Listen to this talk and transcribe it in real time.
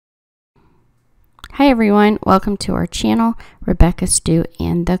Hi everyone, welcome to our channel, Rebecca, Stu,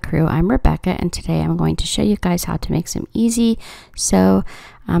 and the crew. I'm Rebecca, and today I'm going to show you guys how to make some easy sew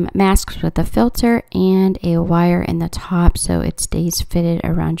masks with a filter and a wire in the top so it stays fitted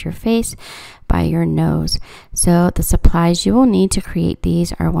around your face by your nose. So the supplies you will need to create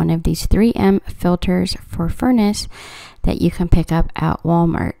these are one of these 3M filters for furnace that you can pick up at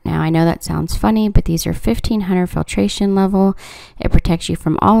Walmart. Now I know that sounds funny, but these are 1500 filtration level. It protects you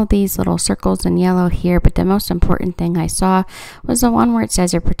from all of these little circles in yellow here, but the most important thing I saw was the one where it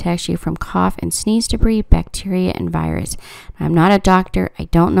says it protects you from cough and sneeze debris, bacteria, and virus. I'm not a doctor, I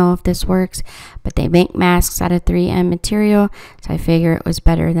don't know if this works, but they make masks out of 3M material, so I figure it was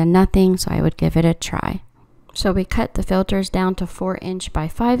better than nothing, so I would give it a try. So we cut the filters down to 4 inch by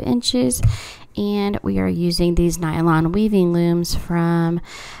 5 inches, and we are using these nylon weaving looms from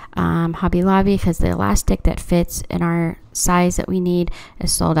Hobby Lobby because the elastic that fits in our size that we need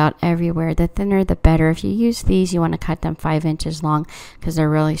is sold out everywhere. The thinner the better. If you use these, you want to cut them 5 inches long because they're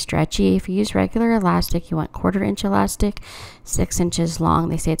really stretchy. If you use regular elastic, you want 1/4 inch elastic, 6 inches long.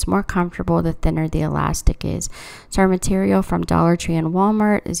 They say it's more comfortable the thinner the elastic is. So our material from Dollar Tree and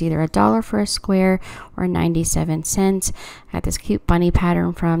Walmart is either $1 for a square or 97 cents. I got this cute bunny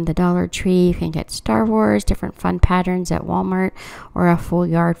pattern from the Dollar Tree. You can get Star Wars, different fun patterns at Walmart, or a full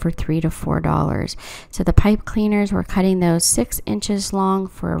yard for $3 to $4. So the pipe cleaners, we're cutting those 6 inches long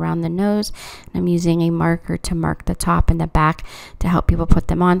for around the nose. And I'm using a marker to mark the top and the back to help people put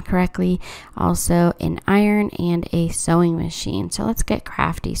them on correctly. Also an iron and a sewing machine. So let's get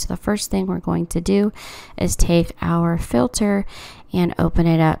crafty. So the first thing we're going to do is take our filter and open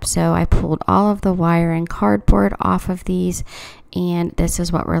it up. So I pulled all of the wire and cardboard off of these, and this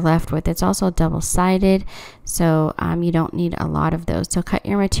is what we're left with. It's also double-sided, so you don't need a lot of those. So cut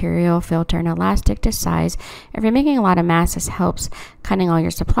your material, filter, and elastic to size. If you're making a lot of masks, this helps cutting all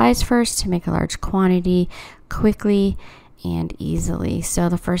your supplies first to make a large quantity quickly and easily. So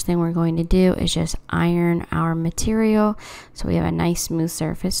the first thing we're going to do is just iron our material so we have a nice smooth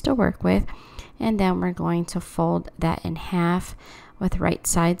surface to work with. And then we're going to fold that in half with right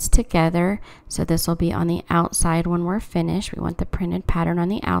sides together. So this will be on the outside when we're finished. We want the printed pattern on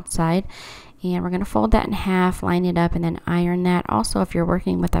the outside. And we're going to fold that in half, line it up, and then iron that. Also, if you're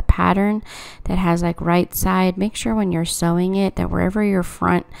working with a pattern that has like right side, make sure when you're sewing it that wherever your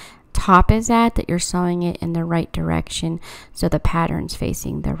front top is at, that you're sewing it in the right direction so the pattern's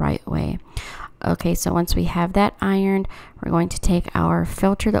facing the right way. Okay, so once we have that ironed, we're going to take our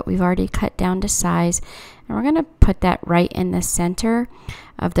filter that we've already cut down to size, and we're going to put that right in the center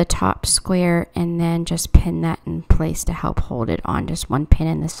of the top square and then just pin that in place to help hold it on. Just one pin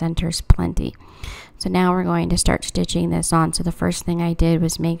in the center is plenty. So now we're going to start stitching this on. So the first thing I did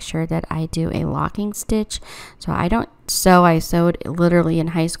was make sure that I do a locking stitch. So I don't sew. I sewed literally in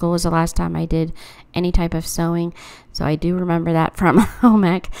high school was the last time I did any type of sewing. So I do remember that from home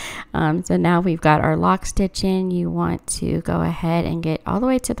ec. So now we've got our lock stitch in. You want to go ahead and get all the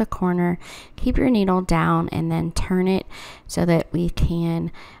way to the corner, keep your needle down, and then turn it so that we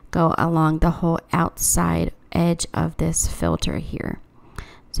can go along the whole outside edge of this filter here.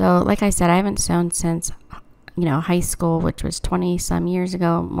 So like I said, I haven't sewn since high school, which was 20 some years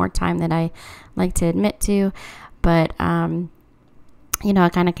ago, more time than I like to admit to, but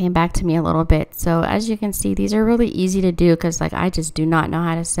it kind of came back to me a little bit. So as you can see, these are really easy to do because I just do not know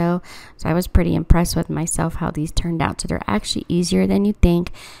how to sew. So I was pretty impressed with myself how these turned out. So they're actually easier than you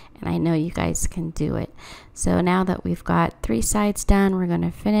think, and I know you guys can do it. So now that we've got 3 sides done, we're going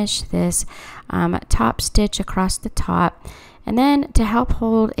to finish this top stitch across the top. And then to help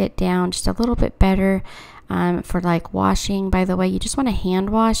hold it down just a little bit better, for like washing, by the way, you just want to hand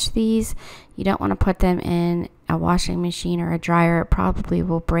wash these. You don't want to put them in a washing machine or a dryer. It probably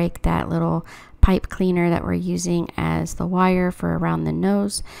will break that little pipe cleaner that we're using as the wire for around the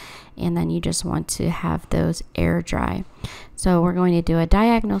nose. And then you just want to have those air dry. So we're going to do a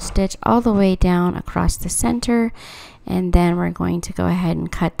diagonal stitch all the way down across the center, and then we're going to go ahead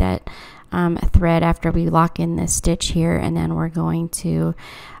and cut that thread after we lock in this stitch here, and then we're going to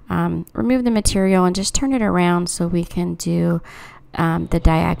remove the material and just turn it around so we can do the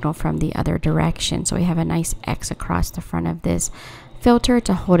diagonal from the other direction. So we have a nice X across the front of this filter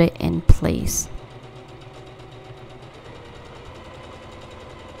to hold it in place.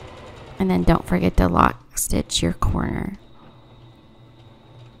 And then don't forget to lock stitch your corner.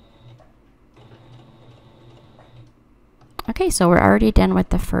 Okay, so we're already done with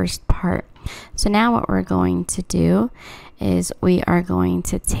the first part. So now what we're going to do is we are going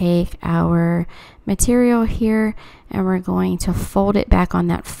to take our material here and we're going to fold it back on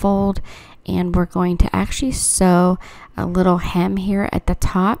that fold and we're going to actually sew a little hem here at the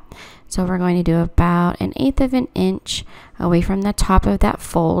top. So we're going to do about 1/8 of an inch away from the top of that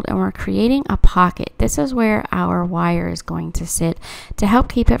fold, and we're creating a pocket. This is where our wire is going to sit to help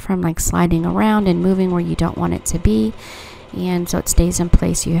keep it from like sliding around and moving where you don't want it to be, and so it stays in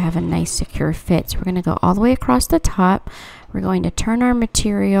place so you have a nice secure fit. So we're going to go all the way across the top. We're going to turn our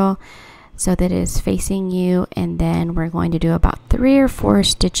material so that it is facing you, and then we're going to do about 3 or 4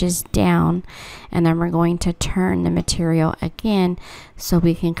 stitches down, and then we're going to turn the material again so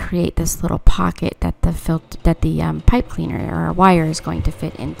we can create this little pocket that the pipe cleaner or wire is going to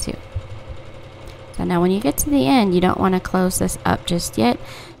fit into. So now when you get to the end, you don't want to close this up just yet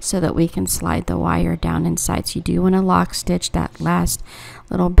so that we can slide the wire down inside. So you do want to lock stitch that last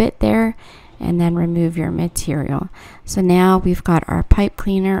little bit there and then remove your material. So now we've got our pipe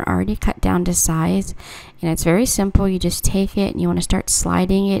cleaner already cut down to size, and it's very simple. You just take it and you want to start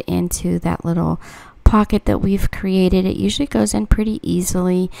sliding it into that little pocket that we've created. It usually goes in pretty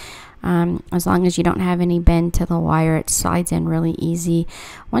easily. As long as you don't have any bend to the wire, it slides in really easy.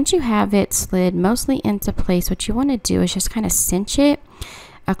 Once you have it slid mostly into place, what you want to do is just kind of cinch it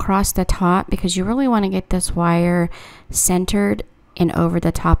across the top, because you really want to get this wire centered and over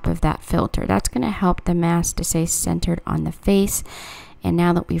the top of that filter. That's going to help the mask to stay centered on the face. And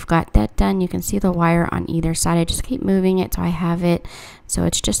now that we've got that done, you can see the wire on either side. I just keep moving it so I have it so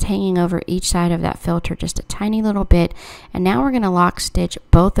it's just hanging over each side of that filter just a tiny little bit. And now we're going to lock stitch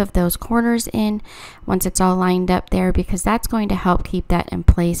both of those corners in once it's all lined up there, because that's going to help keep that in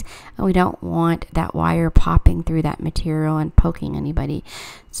place, and we don't want that wire popping through that material and poking anybody.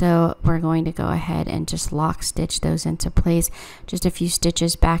 So we're going to go ahead and just lock stitch those into place, just a few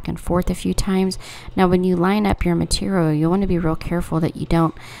stitches back and forth a few times. Now when you line up your material, you want to be real careful that you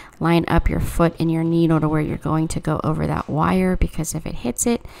don't line up your foot and your needle to where you're going to go over that wire, because if it hits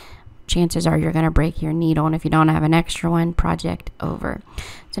it, chances are you're going to break your needle, and if you don't have an extra one, project over.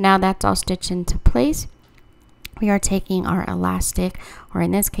 So now that's all stitched into place. We are taking our elastic, or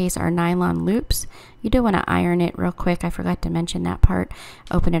in this case our nylon loops. You do want to iron it real quick. I forgot to mention that part.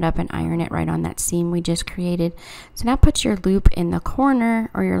 Open it up and iron it right on that seam we just created. So now put your loop in the corner,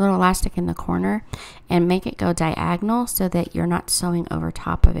 or your little elastic in the corner, and make it go diagonal so that you're not sewing over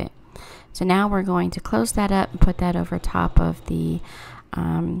top of it. So now we're going to close that up and put that over top of the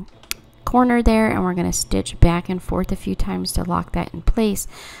corner there, and we're going to stitch back and forth a few times to lock that in place.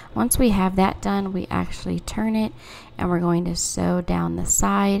 Once we have that done, we actually turn it and we're going to sew down the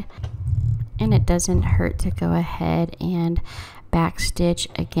side, and it doesn't hurt to go ahead and back stitch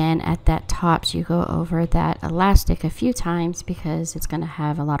again at that top, so you go over that elastic a few times because it's going to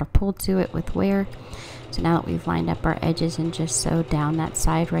have a lot of pull to it with wear. So now that we've lined up our edges, and just sew down that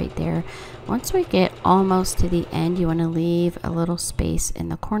side right there. Once we get almost to the end, you want to leave a little space in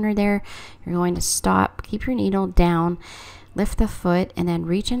the corner there. You're going to stop, keep your needle down, lift the foot, and then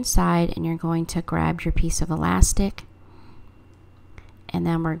reach inside, and you're going to grab your piece of elastic. And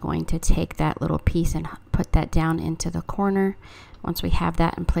then we're going to take that little piece and put that down into the corner. Once we have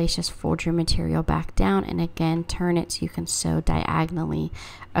that in place, just fold your material back down, and again turn it so you can sew diagonally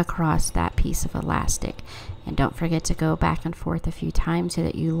across that piece of elastic. And don't forget to go back and forth a few times so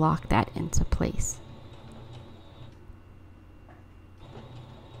that you lock that into place.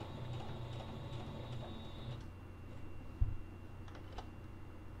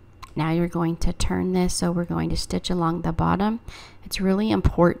 Now you're going to turn this, so we're going to stitch along the bottom. It's really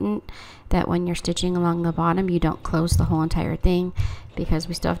important that when you're stitching along the bottom, you don't close the whole entire thing, because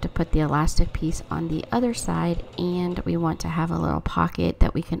we still have to put the elastic piece on the other side, and we want to have a little pocket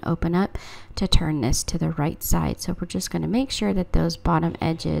that we can open up to turn this to the right side. So we're just going to make sure that those bottom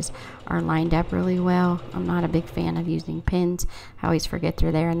edges are lined up really well. I'm not a big fan of using pins. I always forget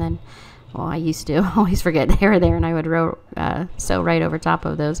they're there, and then, well, I used to always forget they were there, and I would sew right over top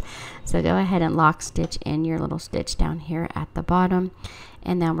of those. So go ahead and lock stitch in your little stitch down here at the bottom,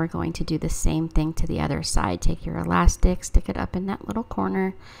 and then we're going to do the same thing to the other side. Take your elastic, stick it up in that little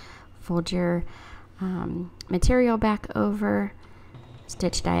corner, fold your material back over,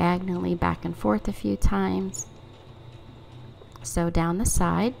 stitch diagonally back and forth a few times, sew down the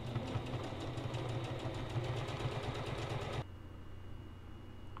side,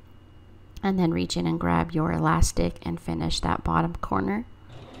 and then reach in and grab your elastic and finish that bottom corner.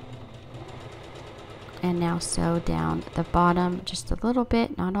 And now sew down the bottom just a little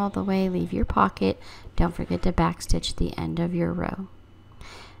bit, not all the way. Leave your pocket. Don't forget to backstitch the end of your row.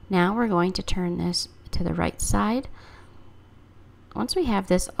 Now we're going to turn this to the right side. Once we have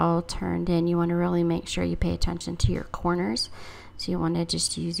this all turned in, you want to really make sure you pay attention to your corners. So you want to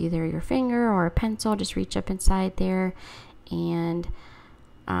just use either your finger or a pencil, just reach up inside there and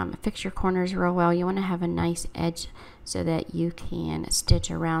fix your corners real well. You want to have a nice edge so that you can stitch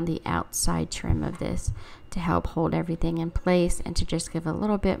around the outside trim of this to help hold everything in place and to just give a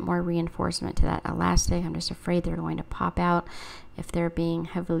little bit more reinforcement to that elastic. I'm just afraid they're going to pop out if they're being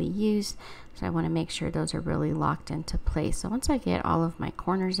heavily used, so I want to make sure those are really locked into place. So once I get all of my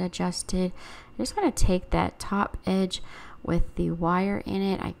corners adjusted, I just want to take that top edge with the wire in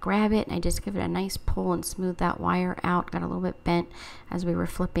it. I grab it and I just give it a nice pull and smooth that wire out. Got a little bit bent as we were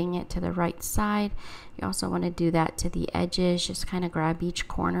flipping it to the right side. You also want to do that to the edges. Just kind of grab each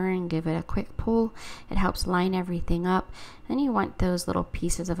corner and give it a quick pull. It helps line everything up. Then you want those little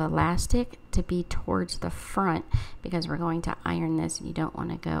pieces of elastic to be towards the front because we're going to iron this and you don't want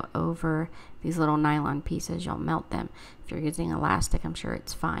to go over these little nylon pieces. You'll melt them. If you're using elastic, I'm sure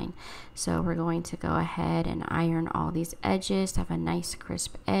it's fine. So we're going to go ahead and iron all these edges to have a nice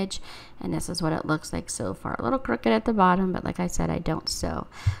crisp edge, and this is what it looks like so far. A little crooked at the bottom, but like I said, I don't sew.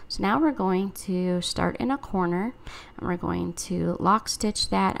 So now we're going to start in a corner and we're going to lock stitch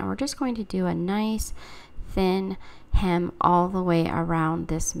that, and we're just going to do a nice thin hem all the way around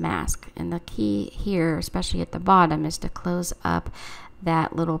this mask. And the key here, especially at the bottom, is to close up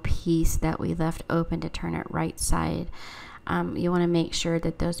that little piece that we left open to turn it right side. You want to make sure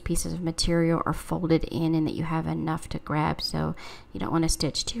that those pieces of material are folded in and that you have enough to grab. So you don't want to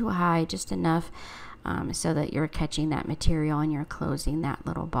stitch too high, just enough so that you're catching that material and you're closing that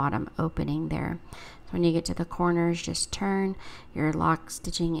little bottom opening there. So when you get to the corners, just turn, you're lock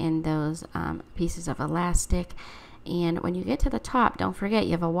stitching in those pieces of elastic. And when you get to the top, don't forget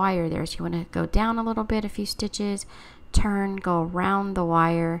you have a wire there, so you want to go down a little bit, a few stitches, turn, go around the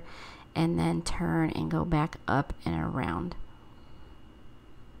wire, and then turn and go back up and around.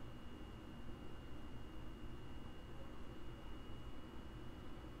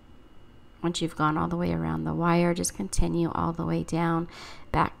 Once you've gone all the way around the wire, just continue all the way down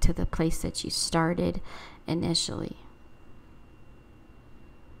back to the place that you started initially.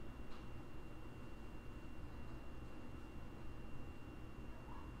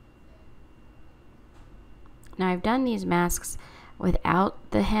 Now I've done these masks without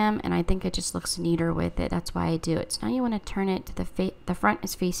the hem, and I think it just looks neater with it. That's why I do it. So now you want to turn it to the front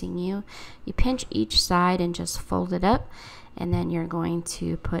is facing you. You pinch each side and just fold it up, and then you're going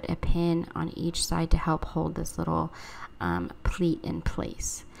to put a pin on each side to help hold this little pleat in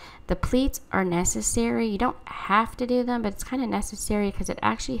place. The pleats are necessary. You don't have to do them, but it's kind of necessary because it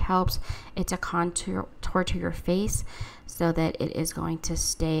actually helps it to contour to your face so that it is going to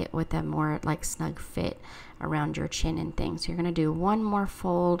stay with a more like snug fit around your chin and things. So you're going to do one more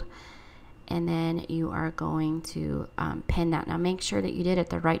fold, and then you are going to pin that. Now make sure that you did it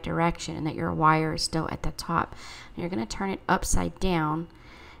the right direction and that your wire is still at the top. And you're going to turn it upside down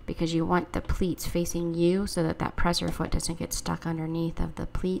because you want the pleats facing you so that that presser foot doesn't get stuck underneath of the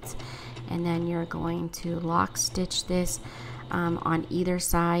pleats. And then you're going to lock stitch this on either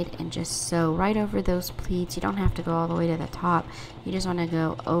side and just sew right over those pleats. You don't have to go all the way to the top. You just want to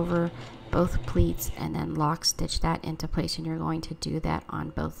go over both pleats and then lock stitch that into place, and you're going to do that on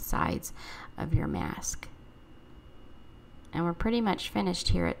both sides of your mask. And we're pretty much finished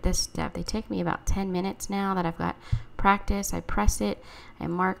here at this step. They take me about 10 minutes now that I've got practice. I press it, I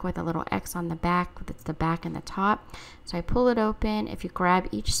mark with a little X on the back, that's the back and the top. So I pull it open. If you grab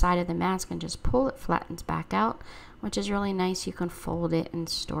each side of the mask and just pull, it flattens back out, which is really nice. You can fold it and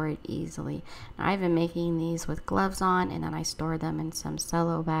store it easily. Now, I've been making these with gloves on, and then I store them in some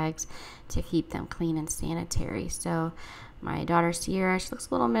cello bags to keep them clean and sanitary. So my daughter Sierra, she looks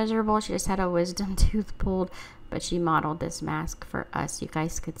a little miserable. She just had a wisdom tooth pulled, but she modeled this mask for us. You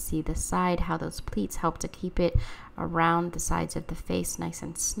guys could see the side, how those pleats help to keep it around the sides of the face nice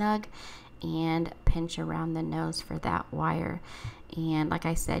and snug, and pinch around the nose for that wire. And like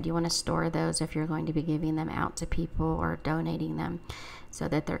I said, you want to store those if you're going to be giving them out to people or donating them so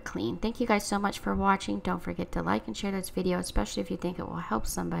that they're clean. Thank you guys so much for watching. Don't forget to like and share this video, especially if you think it will help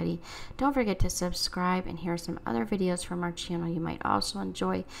somebody. Don't forget to subscribe, and here are some other videos from our channel you might also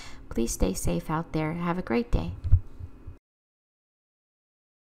enjoy. Please stay safe out there. Have a great day.